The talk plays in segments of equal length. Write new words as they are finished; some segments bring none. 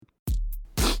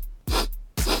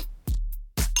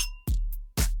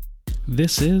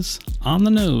This is On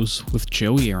the Nose with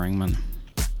Joey Eringman.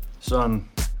 Son,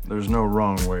 there's no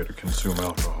wrong way to consume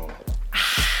alcohol.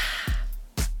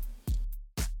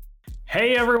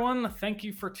 Hey everyone, thank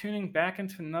you for tuning back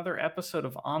into another episode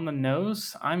of On the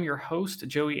Nose. I'm your host,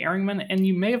 Joey Eringman, and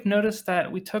you may have noticed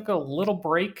that we took a little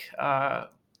break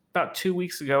about 2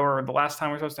 weeks ago, or the last time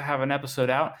we were supposed to have an episode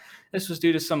out. This was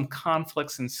due to some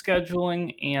conflicts in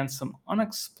scheduling and some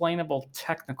unexplainable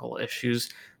technical issues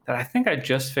that I think I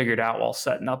just figured out while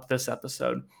setting up this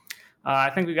episode. I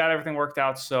think we got everything worked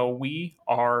out, so we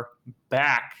are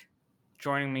back.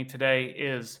 Joining me today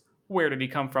is, where did he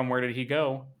come from, where did he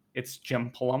go? It's Jim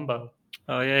Palumbo.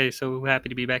 Oh, yay. So happy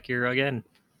to be back here again.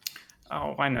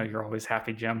 Oh, I know you're always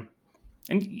happy, Jim.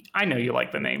 And I know you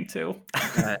like the name, too.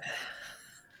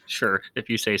 Sure, if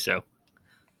you say so.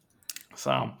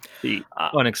 So The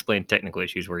unexplained technical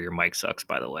issues where your mic sucks,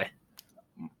 by the way.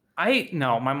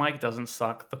 No, my mic doesn't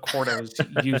suck. The cord I was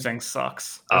using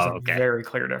sucks. There's a very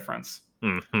clear difference.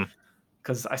 Mm-hmm.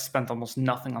 Because I spent almost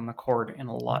nothing on the cord and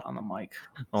a lot on the mic.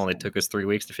 Only took us 3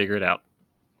 weeks to figure it out.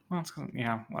 Well,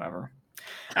 yeah, whatever.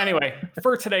 Anyway,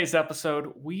 for today's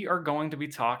episode, we are going to be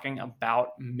talking about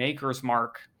Maker's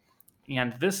Mark.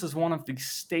 And this is one of the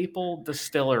staple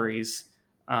distilleries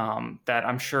that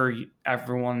I'm sure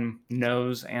everyone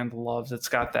knows and loves. It's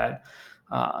got that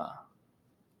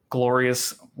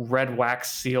glorious red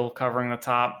wax seal covering the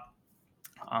top.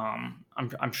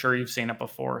 I'm sure you've seen it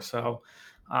before. So,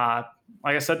 like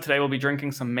I said, today we'll be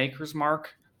drinking some Maker's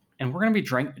Mark. And we're going to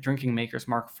be drinking Maker's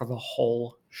Mark for the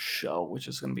whole show, which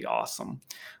is going to be awesome.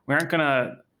 We aren't going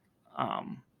to...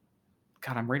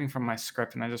 God, I'm reading from my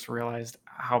script, and I just realized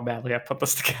how badly I put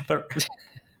this together.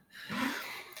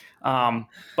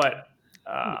 But...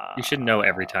 you should know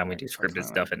every time we do scripted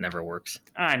stuff, it never works.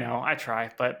 I know, I try.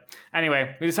 But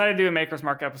anyway, we decided to do a Maker's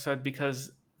Mark episode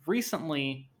because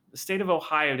recently the state of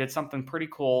Ohio did something pretty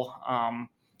cool. And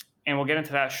we'll get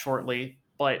into that shortly.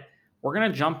 But... we're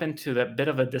going to jump into the bit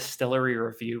of a distillery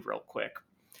review real quick.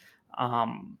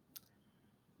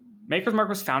 Maker's Mark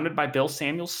was founded by Bill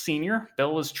Samuels Sr.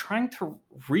 Bill was trying to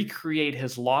recreate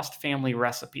his lost family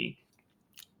recipe.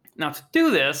 Now, to do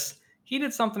this, he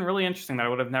did something really interesting that I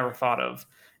would have never thought of.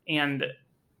 And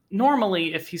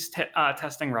normally, if he's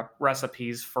testing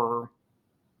recipes for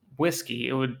whiskey,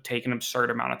 it would take an absurd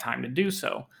amount of time to do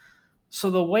so. So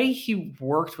the way he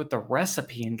worked with the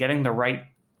recipe and getting the right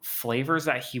flavors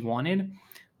that he wanted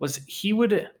was he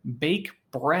would bake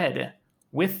bread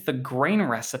with the grain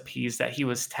recipes that he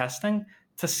was testing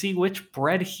to see which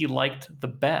bread he liked the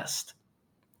best.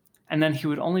 And then he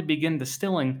would only begin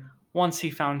distilling once he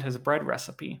found his bread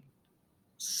recipe.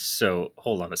 So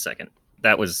hold on a second.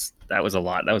 That was a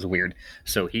lot. That was weird.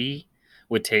 So he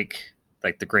would take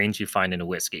like the grains you find in a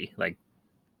whiskey, like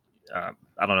I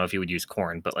don't know if he would use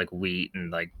corn, but like wheat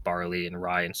and like barley and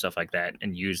rye and stuff like that,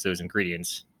 and use those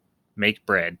ingredients, make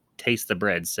bread, taste the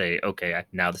bread, say, okay,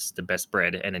 now this is the best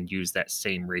bread, and then use that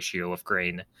same ratio of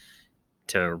grain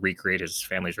to recreate his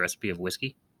family's recipe of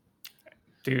whiskey?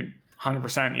 Dude,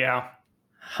 100%, yeah.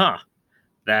 Huh.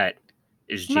 That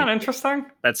is Isn't that interesting?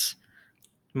 That's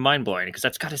mind-blowing, because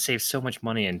that's got to save so much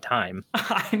money and time.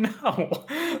 I know.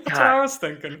 That's what I was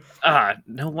thinking.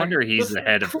 No wonder he's the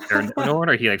head of... no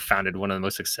wonder he founded one of the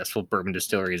most successful bourbon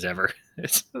distilleries ever.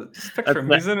 Just picture him.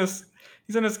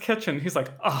 He's in his kitchen. He's like,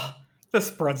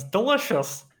 this bread's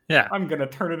delicious. Yeah. I'm going to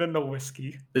turn it into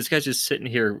whiskey. This guy's just sitting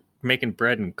here making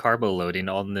bread and carbo loading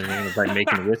all in the name of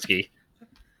making whiskey.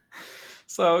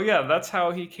 So, yeah, that's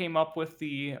how he came up with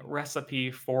the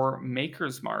recipe for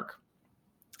Maker's Mark.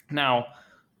 Now,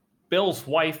 Bill's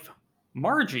wife,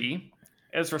 Margie,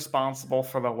 is responsible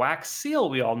for the wax seal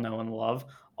we all know and love,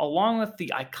 along with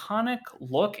the iconic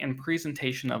look and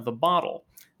presentation of the bottle.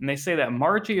 And they say that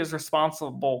Margie is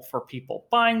responsible for people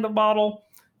buying the bottle,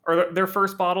 or their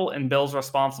first bottle, and Bill's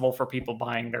responsible for people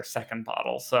buying their second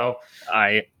bottle. So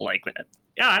I like that.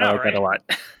 Yeah, I know, I like right? that a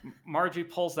lot. Margie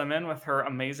pulls them in with her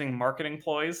amazing marketing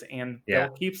ploys, and Bill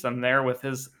keeps them there with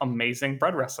his amazing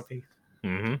bread recipe.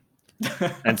 Mm-hmm.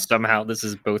 And somehow this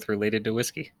is both related to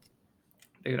whiskey.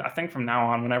 Dude, I think from now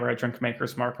on, whenever I drink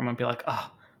Maker's Mark, I'm going to be like,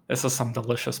 this is some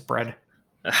delicious bread.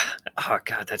 Oh,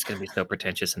 God, that's going to be so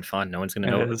pretentious and fun. No one's going to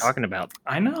know what we're talking about.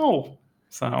 I know.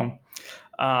 So,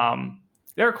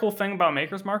 the other cool thing about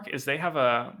Maker's Mark is they have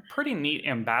a pretty neat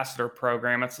ambassador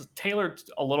program. It's tailored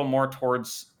a little more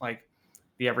towards like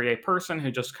the everyday person who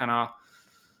just kind of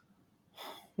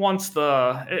wants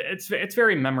it's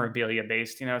very memorabilia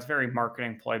based, it's very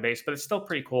marketing ploy based, but it's still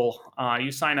pretty cool.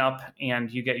 You sign up and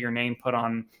you get your name put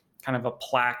on kind of a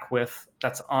plaque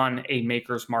that's on a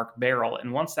Maker's Mark barrel.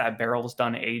 And once that barrel is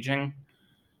done aging,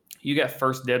 you get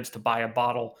first dibs to buy a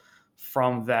bottle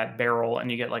from that barrel, and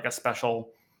you get like a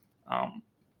special um,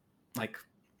 like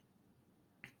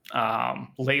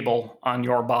label on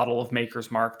your bottle of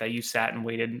Maker's Mark that you sat and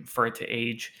waited for it to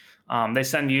age. They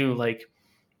send you like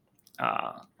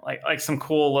some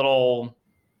cool little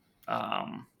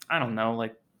I don't know,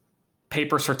 like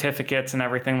paper certificates and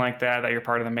everything like that you're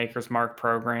part of the Maker's Mark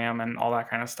program and all that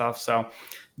kind of stuff. So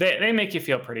they make you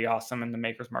feel pretty awesome in the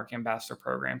Maker's Mark Ambassador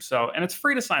program. So, and it's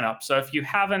free to sign up. So if you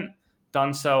haven't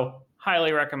done so,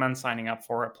 highly recommend signing up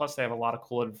for it. Plus they have a lot of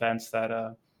cool events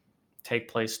that take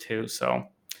place too. So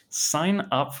sign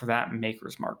up for that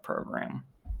Maker's Mark program.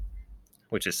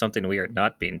 Which is something we are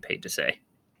not being paid to say.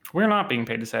 We're not being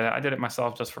paid to say that. I did it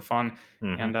myself just for fun,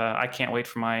 Mhm. and I can't wait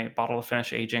for my bottle to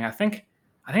finish aging. I think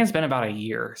it's been about a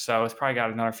year, so it's probably got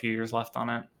another few years left on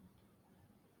it.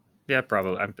 Yeah,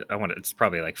 probably. I want it. It's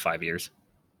probably like 5 years.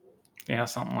 Yeah,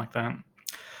 something like that.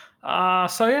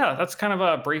 So yeah, that's kind of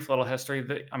a brief little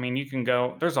history. I mean, you can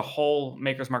go. There's a whole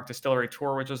Maker's Mark Distillery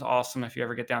tour, which is awesome. If you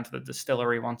ever get down to the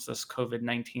distillery once this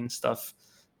COVID-19 stuff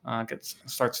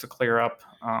starts to clear up,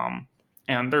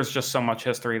 and there's just so much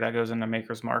history that goes into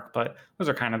Maker's Mark. But those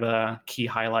are kind of the key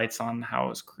highlights on how it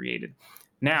was created.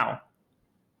 Now,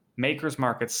 Maker's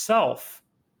Mark itself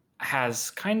has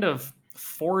kind of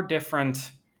 4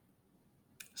 different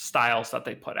styles that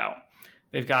they put out.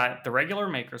 They've got the regular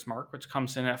Maker's Mark, which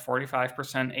comes in at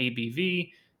 45%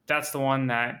 ABV. That's the one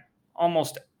that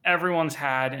almost everyone's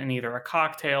had in either a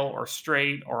cocktail or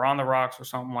straight or on the rocks or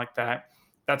something like that.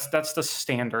 That's the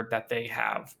standard that they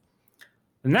have.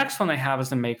 The next one they have is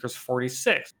the Maker's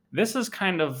 46. This is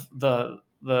kind of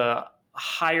the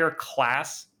higher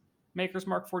class Maker's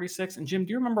Mark 46. And Jim,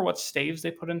 do you remember what staves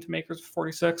they put into Maker's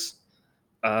 46?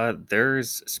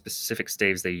 There's specific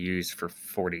staves they use for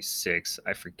 46.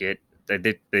 I forget.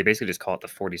 They basically just call it the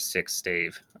 46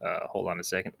 stave. Hold on a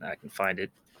second. I can find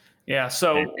it. Yeah.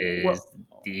 So It is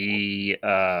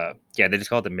they just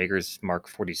call it the Maker's Mark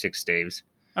 46 staves.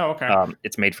 Oh, okay.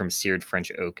 It's made from seared French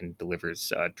oak and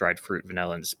delivers dried fruit,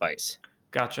 vanilla, and spice.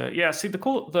 Gotcha. Yeah. See,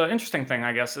 the interesting thing,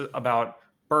 I guess, about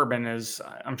bourbon is,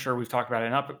 I'm sure we've talked about it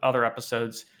in other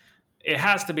episodes. It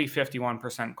has to be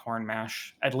 51% corn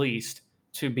mash at least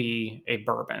to be a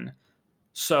bourbon.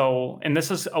 So, and this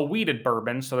is a wheated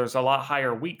bourbon, so there's a lot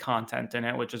higher wheat content in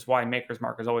it, which is why Maker's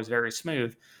Mark is always very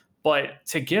smooth. But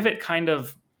to give it kind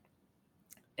of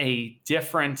a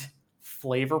different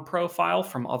flavor profile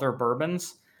from other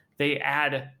bourbons, they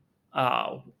add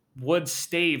wood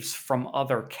staves from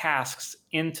other casks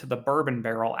into the bourbon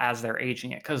barrel as they're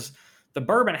aging it, because the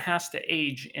bourbon has to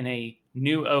age in a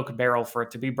new oak barrel for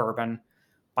it to be bourbon.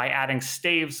 By adding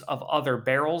staves of other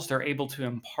barrels, they're able to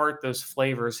impart those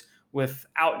flavors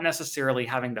without necessarily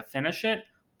having to finish it,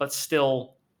 but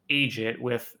still age it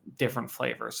with different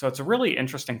flavors. So it's a really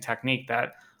interesting technique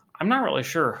that I'm not really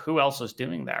sure who else is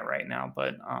doing that right now,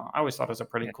 but I always thought it was a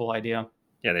pretty cool idea.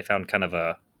 Yeah, they found kind of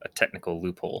a technical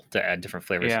loophole to add different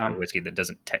flavors to whiskey that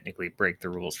doesn't technically break the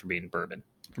rules for being bourbon.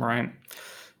 Right.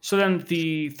 So then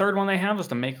the third one they have is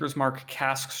the Maker's Mark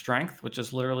Cask Strength, which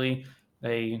is literally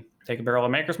they take a barrel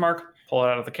of Maker's Mark, pull it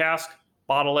out of the cask,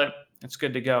 bottle it, it's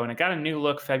good to go. And it got a new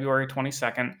look February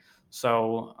 22nd.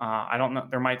 So I don't know,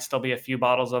 there might still be a few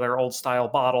bottles of their old style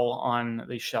bottle on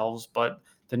the shelves, but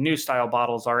the new style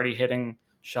bottle is already hitting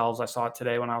shelves. I saw it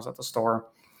today when I was at the store.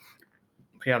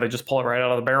 Yeah, they just pull it right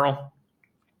out of the barrel.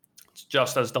 It's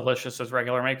just as delicious as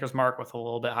regular Maker's Mark with a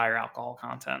little bit higher alcohol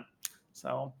content.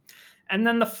 So, and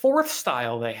then the fourth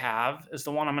style they have is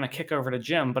the one I'm going to kick over to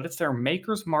Jim, but it's their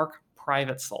Maker's Mark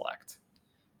Private Select.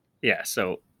 Yeah,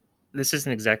 so this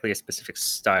isn't exactly a specific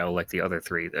style like the other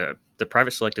three. The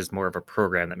Private Select is more of a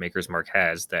program that Maker's Mark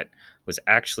has that was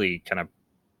actually kind of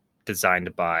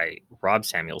designed by Rob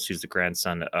Samuels, who's the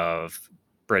grandson of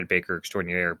bread baker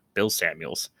extraordinaire Bill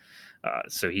Samuels.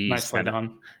 So he's nicely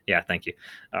done. Yeah, thank you.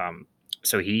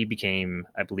 So he became,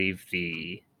 I believe,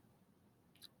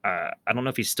 I don't know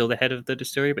if he's still the head of the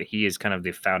distillery, but he is kind of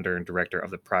the founder and director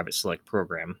of the Private Select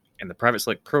program. And the Private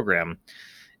Select program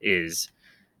is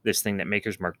this thing that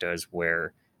Maker's Mark does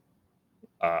where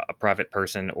a private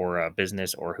person or a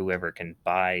business or whoever can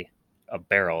buy a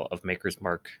barrel of Maker's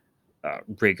Mark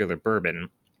regular bourbon.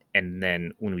 And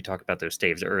then when we talked about those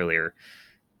staves earlier,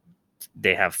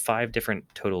 they have 5 different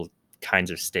total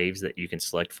kinds of staves that you can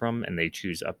select from, and they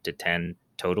choose up to 10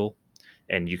 total.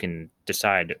 And you can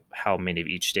decide how many of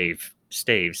each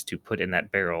staves to put in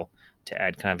that barrel to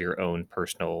add kind of your own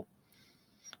personal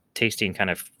tasting, kind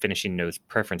of finishing nose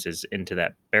preferences into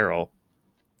that barrel.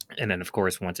 And then, of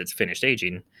course, once it's finished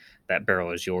aging, that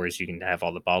barrel is yours. You can have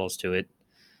all the bottles to it.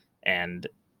 And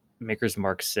Maker's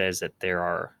Mark says that there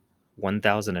are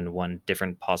 1,001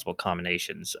 different possible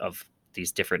combinations of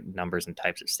these different numbers and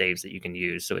types of staves that you can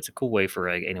use. So it's a cool way for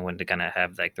like anyone to kind of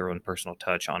have like their own personal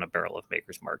touch on a barrel of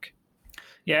Maker's Mark.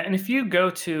 Yeah, and if you go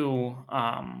to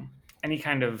any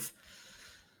kind of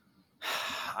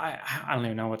I don't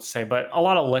even know what to say, but a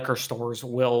lot of liquor stores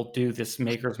will do this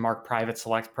Maker's Mark Private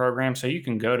Select program. So you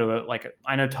can go to it. Like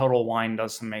I know Total Wine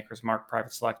does some Maker's Mark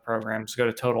Private Select programs. Go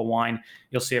to Total Wine,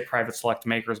 you'll see a Private Select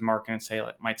Maker's Mark, and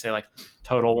might say like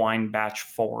Total Wine Batch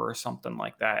 4 or something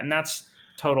like that. And that's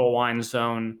Total Wine's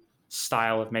own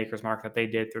style of Maker's Mark that they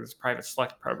did through this Private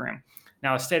Select program.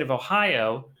 Now, the state of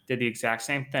Ohio did the exact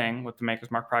same thing with the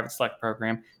Maker's Mark Private Select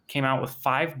program. Came out with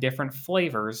 5 different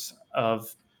flavors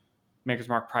of Maker's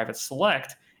Mark Private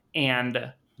Select,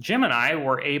 and Jim and I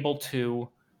were able to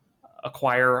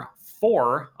acquire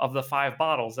 4 of the 5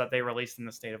 bottles that they released in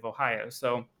the state of Ohio.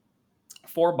 So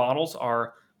 4 bottles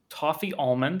are Toffee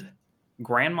Almond,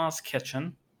 Grandma's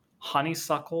Kitchen,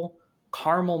 Honeysuckle,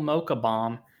 Caramel Mocha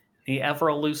Bomb, the ever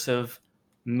elusive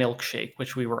Milkshake,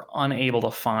 which we were unable to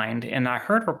find. And I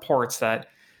heard reports that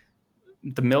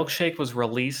the Milkshake was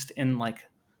released in like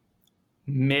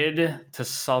mid to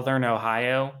southern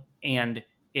Ohio, and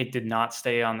it did not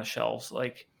stay on the shelves.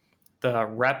 Like the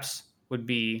reps would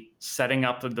be setting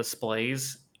up the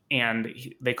displays, and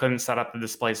they couldn't set up the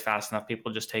displays fast enough.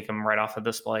 People just take them right off the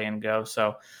display and go.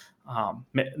 So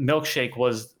Milkshake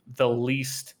was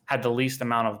had the least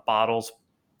amount of bottles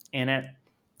in it,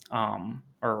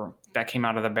 or that came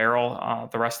out of the barrel.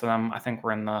 The rest of them, I think,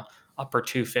 were in the upper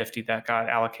 250 that got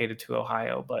allocated to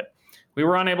Ohio. But we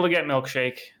were unable to get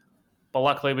Milkshake. But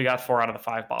luckily, we got 4 out of the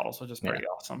 5 bottles, which is pretty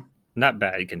awesome. Not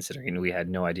bad considering we had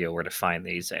no idea where to find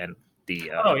these, and the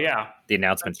the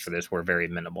announcements for this were very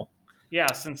minimal.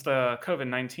 Yeah, since the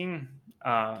COVID-19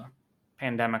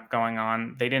 pandemic going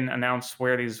on, they didn't announce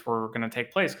where these were going to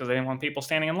take place because they didn't want people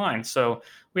standing in line. So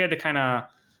we had to kind of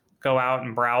go out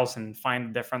and browse and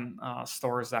find different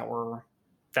stores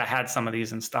that had some of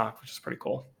these in stock, which is pretty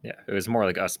cool. Yeah, it was more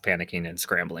like us panicking and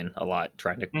scrambling a lot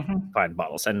trying to find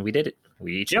bottles, and we did it.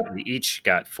 We each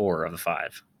got 4 of the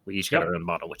 5. We each got our own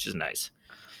bottle, which is nice.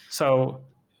 So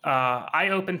I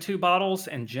opened 2 bottles,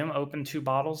 and Jim opened 2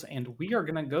 bottles, and we are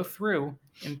going to go through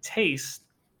and taste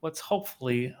what's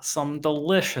hopefully some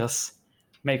delicious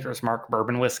Maker's Mark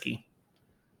bourbon whiskey.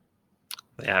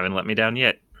 They haven't let me down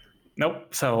yet.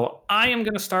 Nope. So I am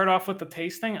going to start off with the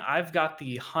tasting. I've got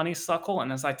the honeysuckle,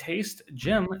 and as I taste,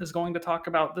 Jim is going to talk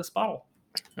about this bottle.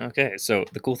 Okay. So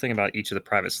the cool thing about each of the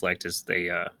Private Select is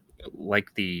they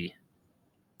like the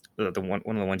one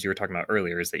of the ones you were talking about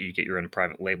earlier is that you get your own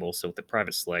private label. So with the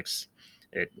Private Selects,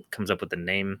 it comes up with the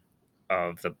name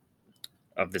of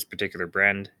this particular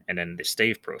brand and then the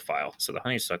stave profile. So the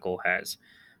honeysuckle has.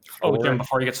 Jim,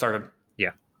 before you get started,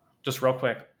 yeah, just real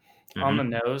quick. On the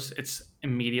nose, it's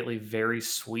immediately very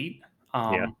sweet.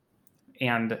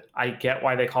 And I get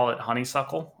why they call it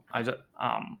honeysuckle.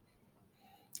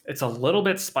 It's a little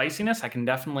bit spiciness. I can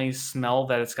definitely smell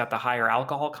that it's got the higher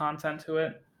alcohol content to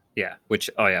it. Yeah,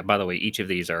 by the way, each of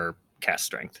these are cask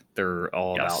strength. They're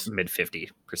all about mid 50%.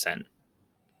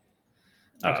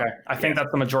 Okay. I think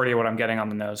that's the majority of what I'm getting on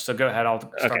the nose. So go ahead. I'll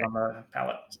start on the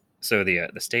palate. So the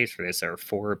staves for this are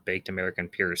 4 baked American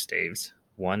pure staves,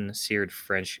 1 seared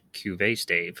French cuvee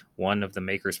stave, 1 of the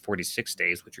Maker's 46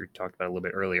 staves, which we talked about a little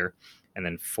bit earlier, and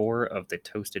then 4 of the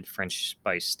toasted French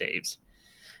spice staves.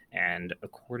 And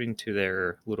according to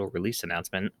their little release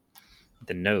announcement,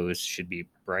 the nose should be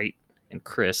bright and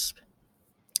crisp.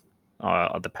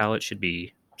 The palate should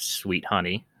be sweet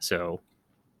honey, so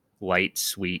light,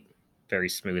 sweet, very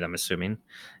smooth, I'm assuming.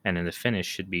 And then the finish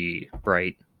should be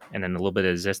bright, and then a little bit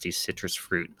of zesty citrus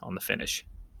fruit on the finish.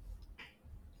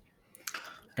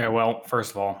 Okay, well,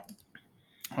 first of all,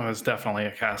 it's definitely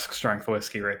a cask strength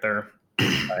whiskey right there.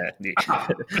 A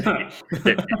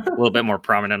little bit more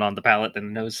prominent on the palate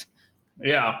than the nose.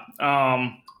 Yeah.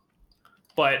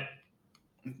 But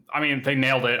I mean, they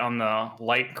nailed it on the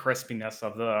light crispiness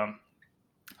of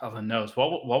the nose.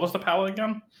 What was the palate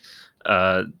again?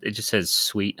 It just says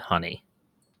sweet honey.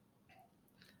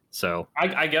 So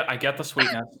I get the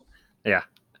sweetness. Yeah,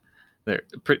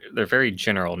 they're very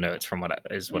general notes from what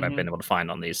I've been able to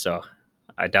find on these. So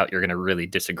I doubt you're going to really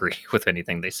disagree with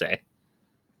anything they say.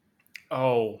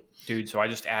 Oh, dude! So I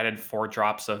just added 4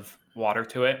 drops of water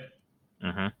to it.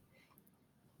 Mm-hmm.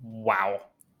 Wow,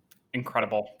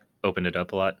 incredible! Opened it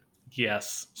up a lot.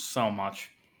 Yes, so much.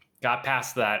 Got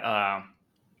past that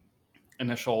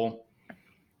initial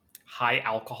high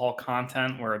alcohol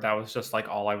content where that was just like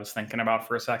all I was thinking about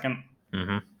for a second.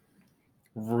 Mm-hmm.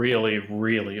 Really,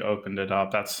 really opened it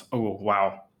up.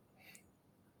 Wow.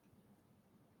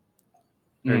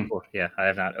 Very Mm, cool. Yeah, I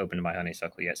have not opened my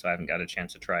honeysuckle yet, so I haven't got a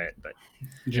chance to try it. But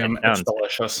Jim, it's sounds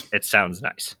delicious. it sounds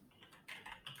nice.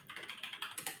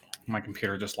 My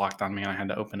computer just locked on me and I had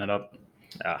to open it up.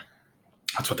 Ah,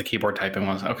 That's what the keyboard typing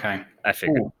was. Okay. I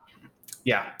figured. Ooh.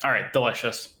 Yeah. All right.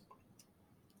 Delicious.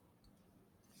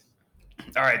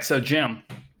 All right. So, Jim,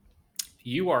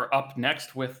 you are up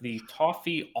next with the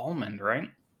toffee almond, right?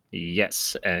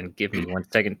 Yes, and give me 1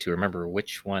 second to remember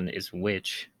which one is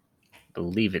which.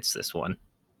 Believe it's this one,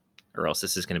 or else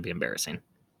this is going to be embarrassing.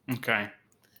 Okay.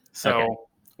 So, Okay.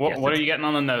 Yes, what are it's, you getting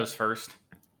on the nose first?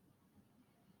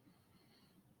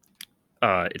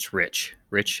 it's rich,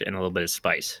 and a little bit of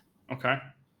spice. Okay.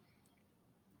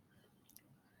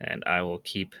 And I will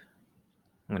keep.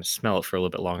 I'm going to smell it for a little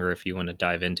bit longer if you want to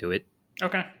dive into it.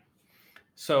 Okay.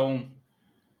 So,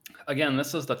 again,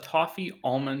 this is the Toffee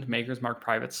Almond Maker's Mark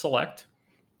Private Select.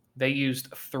 They used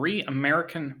 3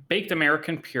 baked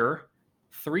American Pure,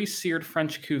 3 seared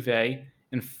French Cuvée,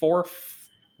 and 4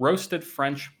 roasted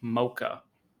French Mocha.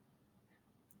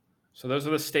 So those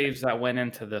are the staves that went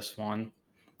into this one.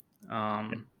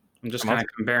 I'm just I'm kind also-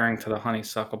 of comparing to the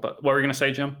honeysuckle. But what were you going to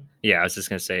say, Jim? Yeah, I was just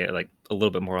going to say, like a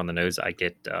little bit more on the nose. I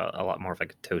get a lot more of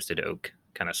like a toasted oak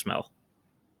kind of smell.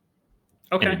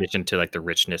 In Okay. addition to like the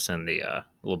richness and the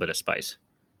little bit of spice.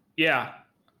 Yeah.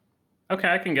 Okay,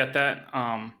 I can get that.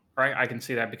 Right, I can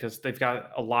see that because they've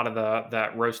got a lot of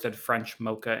that roasted French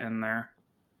mocha in there.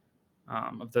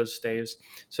 Of those staves.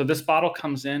 So this bottle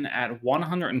comes in at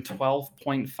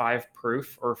 112.5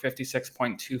 proof or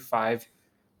 56.25%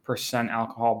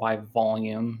 alcohol by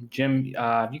volume. Jim,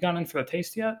 have you gone in for the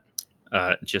taste yet?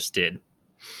 Just did.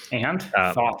 And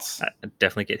thoughts? I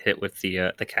definitely get hit with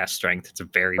the cast strength. It's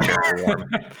very warm.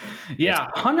 Yeah,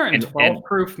 112 and-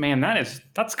 proof, man. That's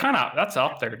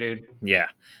up there, dude. Yeah,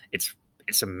 it's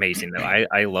amazing though.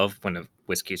 I love when a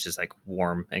whiskey is just like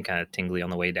warm and kind of tingly on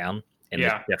the way down, and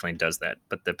Yeah. this definitely does that.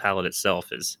 But the palate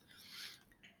itself is.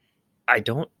 I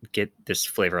don't get this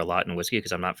flavor a lot in whiskey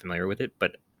because I'm not familiar with it,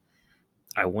 but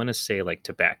I want to say like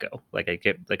tobacco. Like I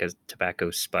get like a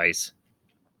tobacco spice,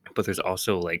 but there's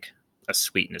also like a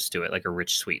sweetness to it, like a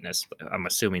rich sweetness. I'm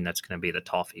assuming that's going to be the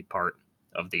toffee part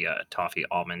of the toffee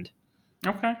almond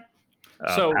Okay.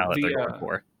 So palate they're the going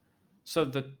for. so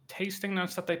the tasting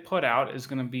notes that they put out is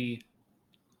going to be.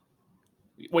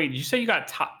 Wait, did you say you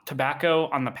got tobacco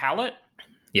on the palate?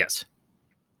 Yes.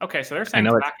 Okay, so they're saying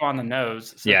know tobacco on the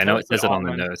nose. So Yeah, I know it toasted says it on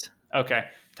the almond- nose. Okay,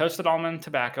 toasted almond,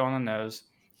 tobacco on the nose.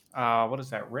 What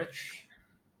is that? Rich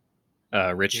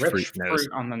Rich fruit nose.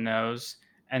 on the nose,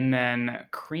 and then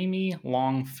creamy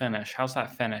long finish. How's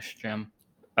that finish, Jim?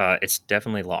 It's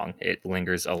definitely long. It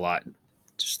lingers a lot.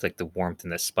 Just like the warmth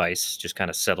and the spice just kind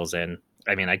of settles in.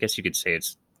 I mean, I guess you could say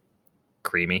it's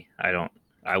creamy.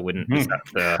 I wouldn't. It's not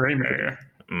the, Creamy.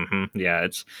 yeah,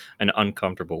 it's an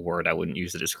uncomfortable word. I wouldn't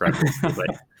use to describe it, but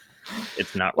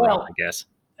it's not Well, wrong, I guess.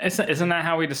 Isn't that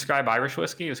how we describe Irish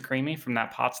whiskey? Is creamy from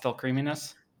that pot still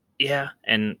creaminess? Yeah,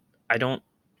 and I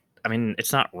mean,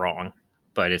 it's not wrong,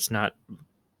 but it's not.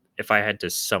 If I had to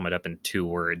sum it up in 2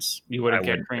 words, You would I have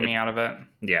get would- creamy out of it.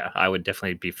 yeah, I would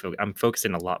definitely be. I'm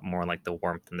focusing a lot more on like the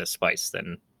warmth and the spice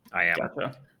than I am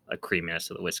Gotcha. a creaminess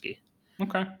of the whiskey.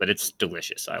 Okay. But it's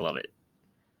delicious. I love it.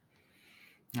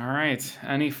 All right.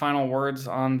 Any final words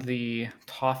on the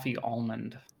toffee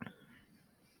almond?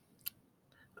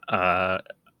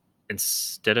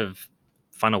 Instead of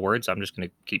final words, I'm just going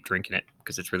to keep drinking it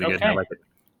because it's really good. And I Okay. like it.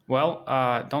 Well,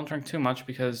 don't drink too much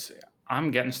because I'm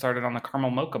getting started on the caramel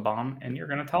mocha bomb, and you're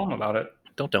going to tell them about it.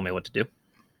 Don't tell me what to do.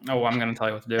 Oh, I'm going to tell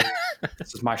you what to do.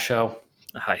 This is my show.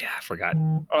 Yeah, I forgot.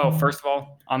 Oh, first of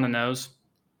all, on the nose.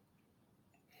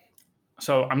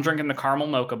 So I'm drinking the caramel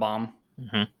mocha bomb,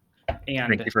 Mhm. and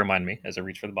Thank you for reminding me as I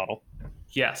reach for the bottle.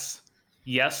 yes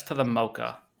to the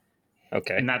mocha,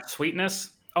 Okay. and that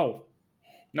sweetness. Oh,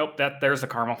 nope, there's the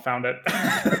caramel. Found it. I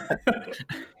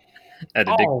had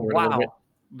to dig Oh for it a little bit. wow,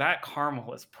 that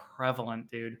caramel is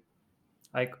prevalent, dude.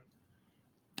 Like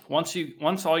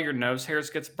once all your nose hairs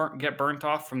get burnt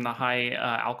off from the high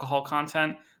alcohol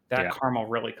content, that Yeah. caramel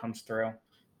really comes through.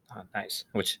 Oh, nice.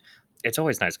 Which it's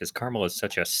always nice because caramel is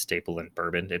such a staple in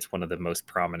bourbon. It's one of the most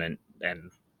prominent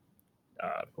and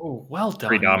Oh, well done,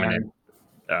 predominant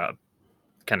man.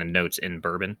 kind of notes in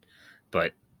bourbon,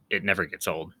 but it never gets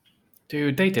old.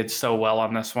 Dude. They did so well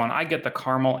on this one. I get the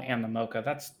caramel and the mocha.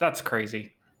 That's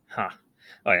crazy. Huh.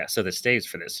 Oh yeah. So the staves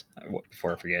for this,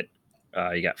 before I forget,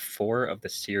 you got 4 of the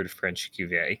seared French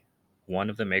Cuvée, 1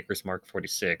 of the Maker's Mark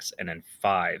 46, and then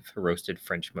 5 roasted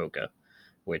French Mocha,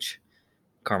 which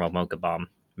caramel mocha bomb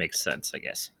makes sense, I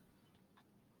guess.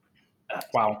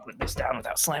 Wow, Put this down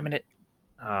without slamming it.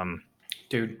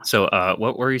 dude. So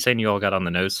what were you saying you all got on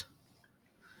the nose?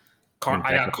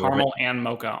 I got caramel and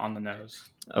mocha on the nose.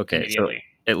 Okay, so Immediately.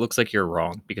 it looks like you're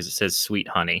wrong because it says sweet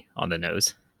honey on the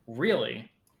nose.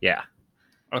 Really? Yeah.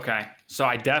 Okay. So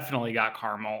I definitely got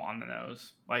caramel on the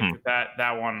nose. Like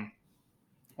that one.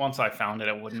 Once I found it,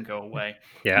 it wouldn't go away.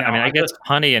 Yeah, Now, I mean, I guess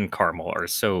honey and caramel are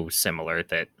so similar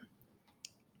that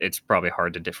it's probably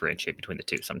hard to differentiate between the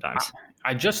two sometimes.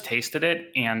 I just tasted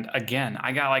it, and again,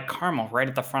 I got like caramel right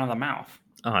at the front of the mouth.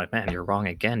 Oh man, you're wrong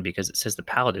again because it says the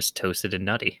palate is toasted and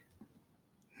nutty.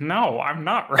 No, I'm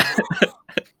not right.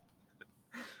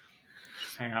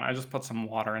 Hang on, I just put some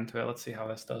water into it. Let's see how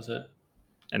this does it.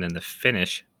 And then the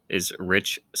finish is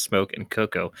rich smoke and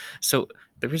cocoa. So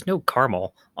there is no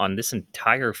caramel on this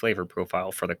entire flavor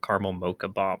profile for the caramel mocha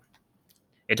bomb.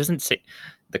 It doesn't say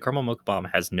the caramel mocha bomb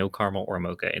has no caramel or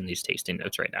mocha in these tasting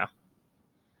notes right now,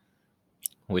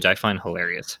 which I find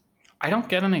hilarious. I don't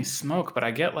get any smoke, but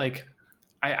I get like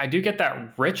I do get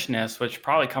that richness, which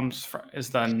probably comes from is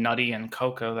the nutty and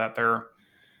cocoa that they're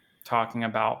talking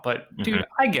about. But dude,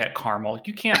 I get caramel.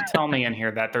 You can't tell me in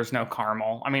here that there's no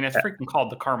caramel. I mean, it's freaking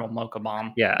called the caramel mocha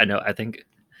bomb. Yeah, I know. I think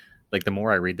like the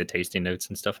more I read the tasting notes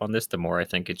and stuff on this, the more I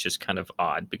think it's just kind of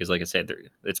odd because, like I said,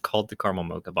 it's called the caramel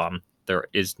mocha bomb. There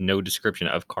is no description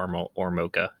of caramel or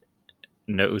mocha.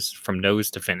 From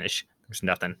nose to finish, there's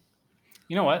nothing.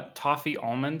 You know what? Toffee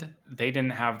almond. They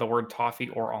didn't have the word toffee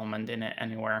or almond in it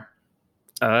anywhere.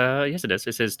 Yes, it does.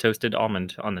 It says toasted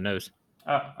almond on the nose.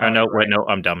 No, right. wait, no,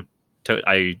 I'm dumb.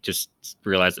 I just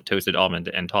realized that toasted almond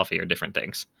and toffee are different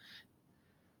things.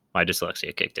 My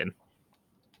dyslexia kicked in.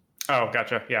 Oh,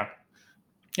 gotcha. Yeah.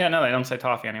 Yeah, no, they don't say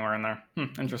toffee anywhere in there.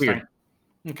 Interesting. Weird.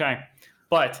 Okay.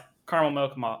 But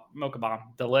caramel mocha bomb,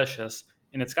 delicious.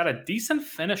 And it's got a decent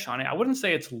finish on it. I wouldn't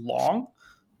say it's long,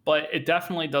 but it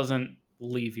definitely doesn't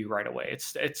leave you right away.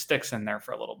 It sticks in there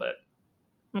for a little bit.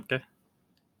 Okay.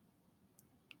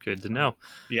 Good to know.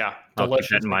 Yeah. I'll keep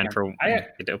that in mind for when I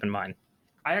get to open mine.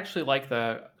 I actually like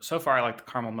so far I like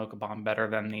the caramel mocha bomb better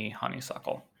than the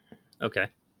honeysuckle. Okay.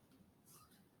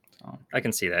 So I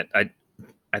can see that.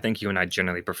 I think you and I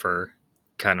generally prefer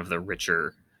kind of the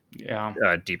richer,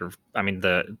 deeper. I mean,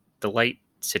 the light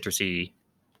citrusy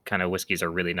kind of whiskeys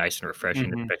are really nice and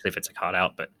refreshing, especially if it's like hot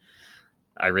out. But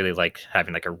I really like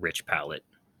having like a rich palate.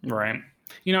 Right.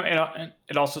 You know,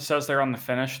 it also says there on the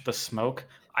finish, the smoke.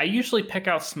 I usually pick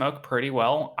out smoke pretty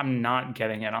well. I'm not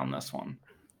getting it on this one.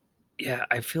 Yeah,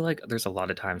 I feel like there's a lot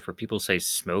of times where people say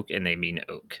smoke and they mean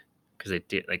oak because they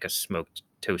did like a smoked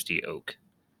toasty oak.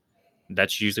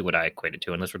 That's usually what I equate it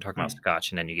to, unless we're talking about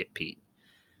scotch and then you get peat.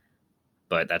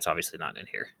 But that's obviously not in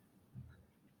here.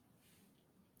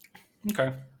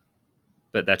 Okay.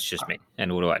 But that's just me.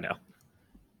 And what do I know?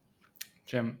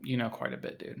 Jim, you know quite a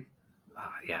bit, dude.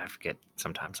 Yeah, I forget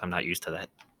sometimes. I'm not used to that.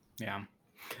 Yeah.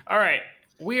 All right.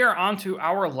 We are on to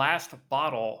our last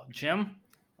bottle. Jim,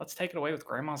 let's take it away with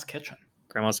Grandma's Kitchen.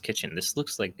 Grandma's Kitchen. This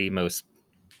looks like the most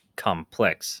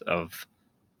complex of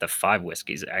the 5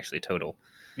 whiskeys actually total.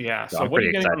 Yeah. So what are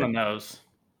you getting on the nose?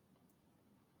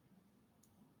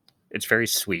 It's very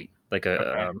sweet, like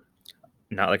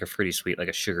not like a fruity sweet, like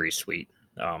a sugary sweet.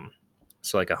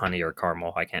 So like a honey or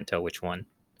caramel. I can't tell which one.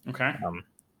 Okay.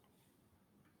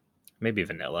 Maybe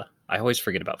vanilla. I always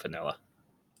forget about vanilla.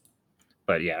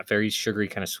 But yeah, very sugary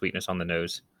kind of sweetness on the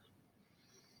nose.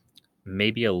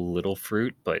 Maybe a little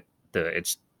fruit, but the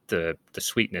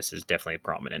sweetness is definitely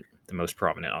prominent, the most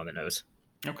prominent on the nose.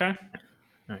 Okay.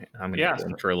 All right, I'm gonna go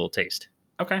in for a little taste.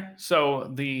 Okay,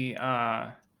 so the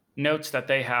notes that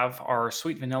they have are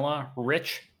sweet vanilla,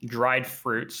 rich dried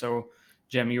fruit. So,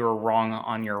 Jim, you were wrong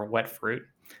on your wet fruit,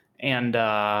 and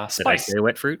spice. Did I say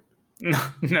wet fruit?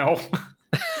 No.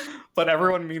 But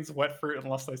everyone means wet fruit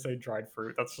unless they say dried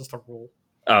fruit. That's just a rule.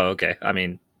 Oh, okay. I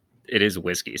mean, it is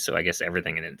whiskey, so I guess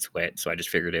everything in it's wet. So I just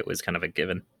figured it was kind of a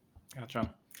given.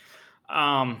 Gotcha.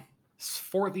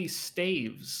 For the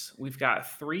staves, we've got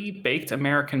 3 baked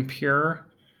American pure,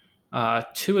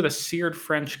 2 of the seared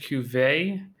French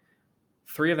cuvee,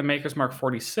 3 of the Maker's Mark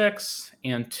 46,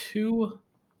 and 2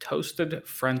 toasted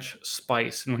French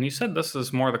spice. And when you said this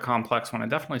is more the complex one, it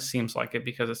definitely seems like it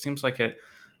because it seems like it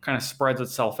kind of spreads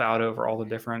itself out over all the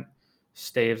different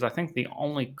staves. I think the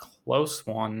only close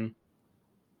one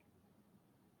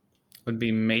would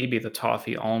be maybe the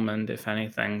toffee almond, if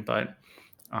anything. But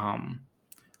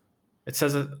it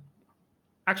says it.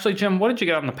 Actually, Jim, what did you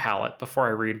get on the palate before I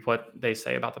read what they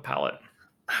say about the palate?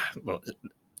 Well,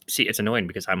 see, it's annoying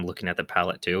because I'm looking at the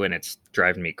palate too, and it's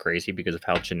driving me crazy because of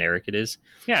how generic it is.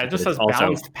 Yeah, it just says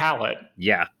balanced palate.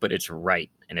 Yeah, but it's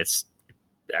right, and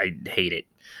I hate it.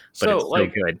 But so, it's so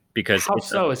good because how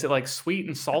so? Is it like sweet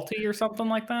and salty or something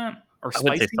like that? Or spicy? I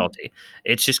would say salty.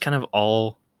 It's just kind of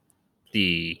all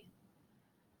the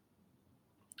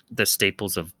the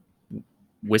staples of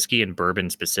whiskey and bourbon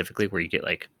specifically, where you get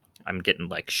like, I'm getting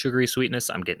like sugary sweetness,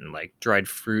 I'm getting like dried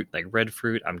fruit, like red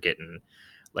fruit, I'm getting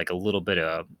like a little bit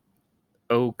of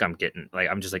oak, I'm getting like,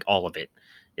 I'm just like all of it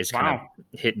is kind Wow.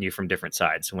 of hitting you from different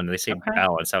sides. So when they say Okay.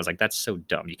 balance, I was like, that's so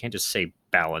dumb. You can't just say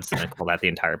balance and then call that the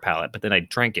entire palate. But then I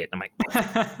drank it. I'm like,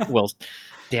 well,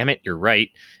 damn it, you're right.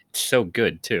 It's so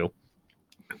good too.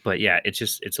 But yeah,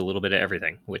 it's a little bit of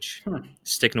everything, which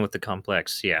sticking with the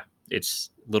complex, yeah,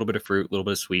 it's a little bit of fruit, a little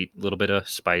bit of sweet, a little bit of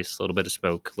spice, a little bit of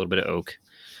smoke, a little bit of oak,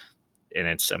 and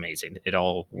it's amazing. It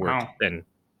all works Wow. and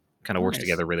kind of works Nice.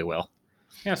 together really well.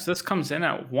 Yes, this comes in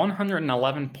at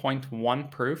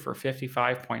 111.1 proof or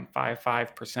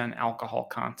 55.55% alcohol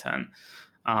content.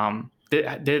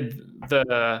 Did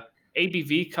the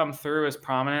ABV come through as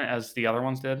prominent as the other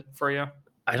ones did for you?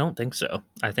 I don't think so.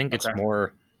 I think it's Okay.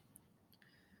 more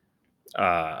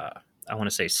I want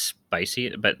to say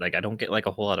spicy, but like I don't get like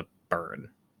a whole lot of burn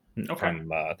Okay. from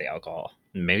the alcohol.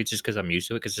 Maybe it's just because I'm used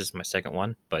to it because this is my second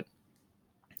one. But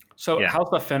So yeah, how's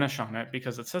the finish on it?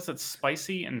 Because it says it's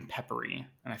spicy and peppery,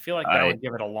 and I feel like that I would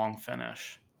give it a long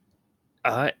finish.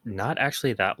 not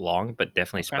actually that long, but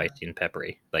definitely Okay. spicy and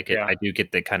peppery. Like Yeah. I do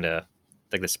get the kind of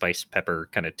like the spice pepper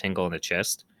kind of tingle in the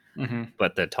chest, Hmm.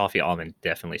 but the toffee almond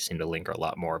definitely seemed to linger a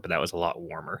lot more. But that was a lot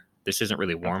warmer. This isn't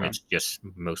really warm; Okay. it's just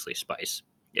mostly spice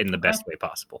in the Okay. best way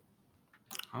possible.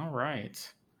 All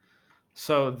right.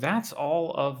 So that's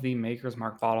all of the Maker's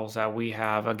Mark bottles that we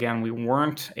have. Again, we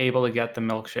weren't able to get the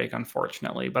milkshake,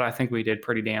 unfortunately, but I think we did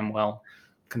pretty damn well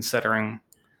considering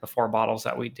the 4 bottles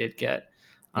that we did get.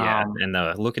 Yeah, Um,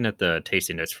 and looking at the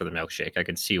tasting notes for the milkshake, I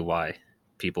can see why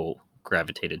people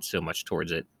gravitated so much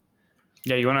towards it.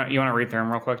 yeah, you wanna read through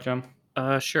them real quick, Jim?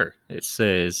 Sure. It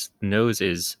says nose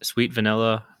is sweet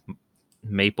vanilla,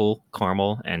 maple,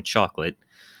 caramel, and chocolate.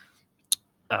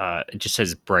 It just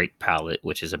says bright palate,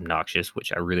 which is obnoxious,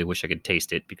 which I really wish I could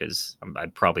taste it because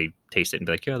I'd probably taste it and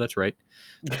be like, yeah, that's right.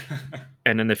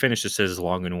 And then the finish just says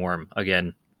long and warm.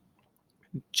 Again,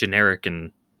 generic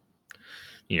and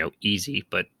easy,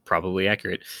 but probably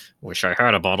accurate. Wish I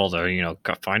had a bottle to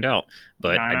find out,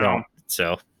 but I I know. don't.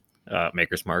 So,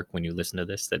 Maker's Mark, when you listen to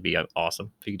this, that'd be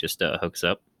awesome if you could just hook us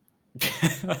up.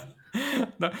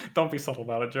 No, don't be subtle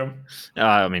about it, Jim.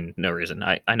 I mean, no reason.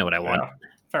 I know what I want. Yeah,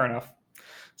 fair enough.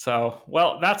 So,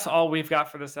 well, that's all we've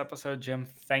got for this episode, Jim.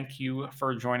 Thank you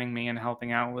for joining me and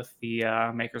helping out with the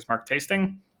Maker's Mark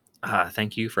tasting.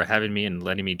 Thank you for having me and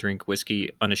letting me drink whiskey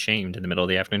unashamed in the middle of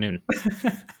the afternoon.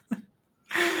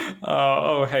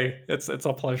 Hey, it's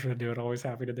a pleasure to do it. Always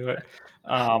happy to do it.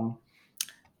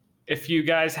 If you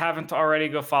guys haven't already,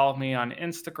 go follow me on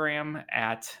Instagram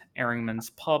at Erringman's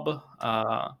Pub.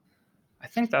 I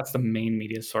think that's the main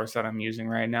media source that I'm using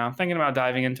right now. I'm thinking about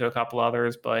diving into a couple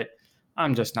others, but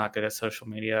I'm just not good at social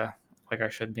media like I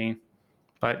should be.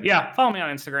 But yeah, follow me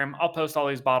on Instagram. I'll post all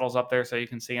these bottles up there so you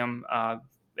can see them.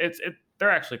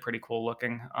 They're actually pretty cool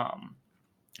looking.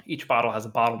 Each bottle has a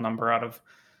bottle number out of.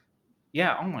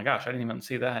 Yeah, oh my gosh, I didn't even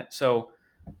see that. So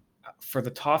for the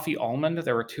toffee almond,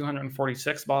 there were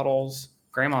 246 bottles.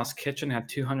 Grandma's Kitchen had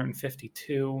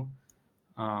 252.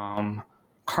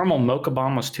 Caramel Mocha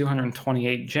Bomb was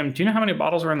 228. Jim, do you know how many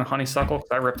bottles were in the honeysuckle?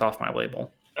 Because I ripped off my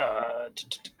label.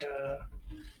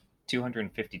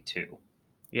 252.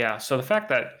 Yeah, so the fact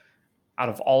that out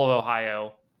of all of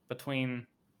Ohio, between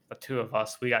the two of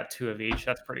us, we got 2 of each,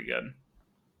 that's pretty good.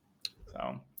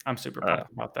 So I'm super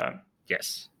pumped about that.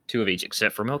 Yes, 2 of each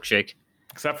except for milkshake.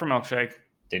 Except for milkshake.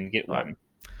 Didn't get one.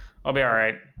 I'll be all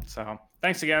right. So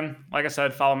thanks again. Like I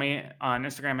said, follow me on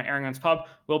Instagram at Erringman's Pub.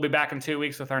 We'll be back in 2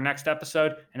 weeks with our next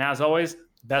episode. And as always,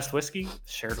 best whiskey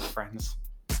shared with friends.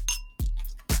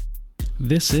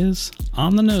 This is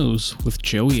On the Nose with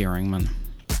Joey Erringman.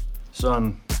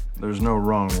 Son, there's no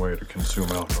wrong way to consume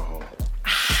alcohol.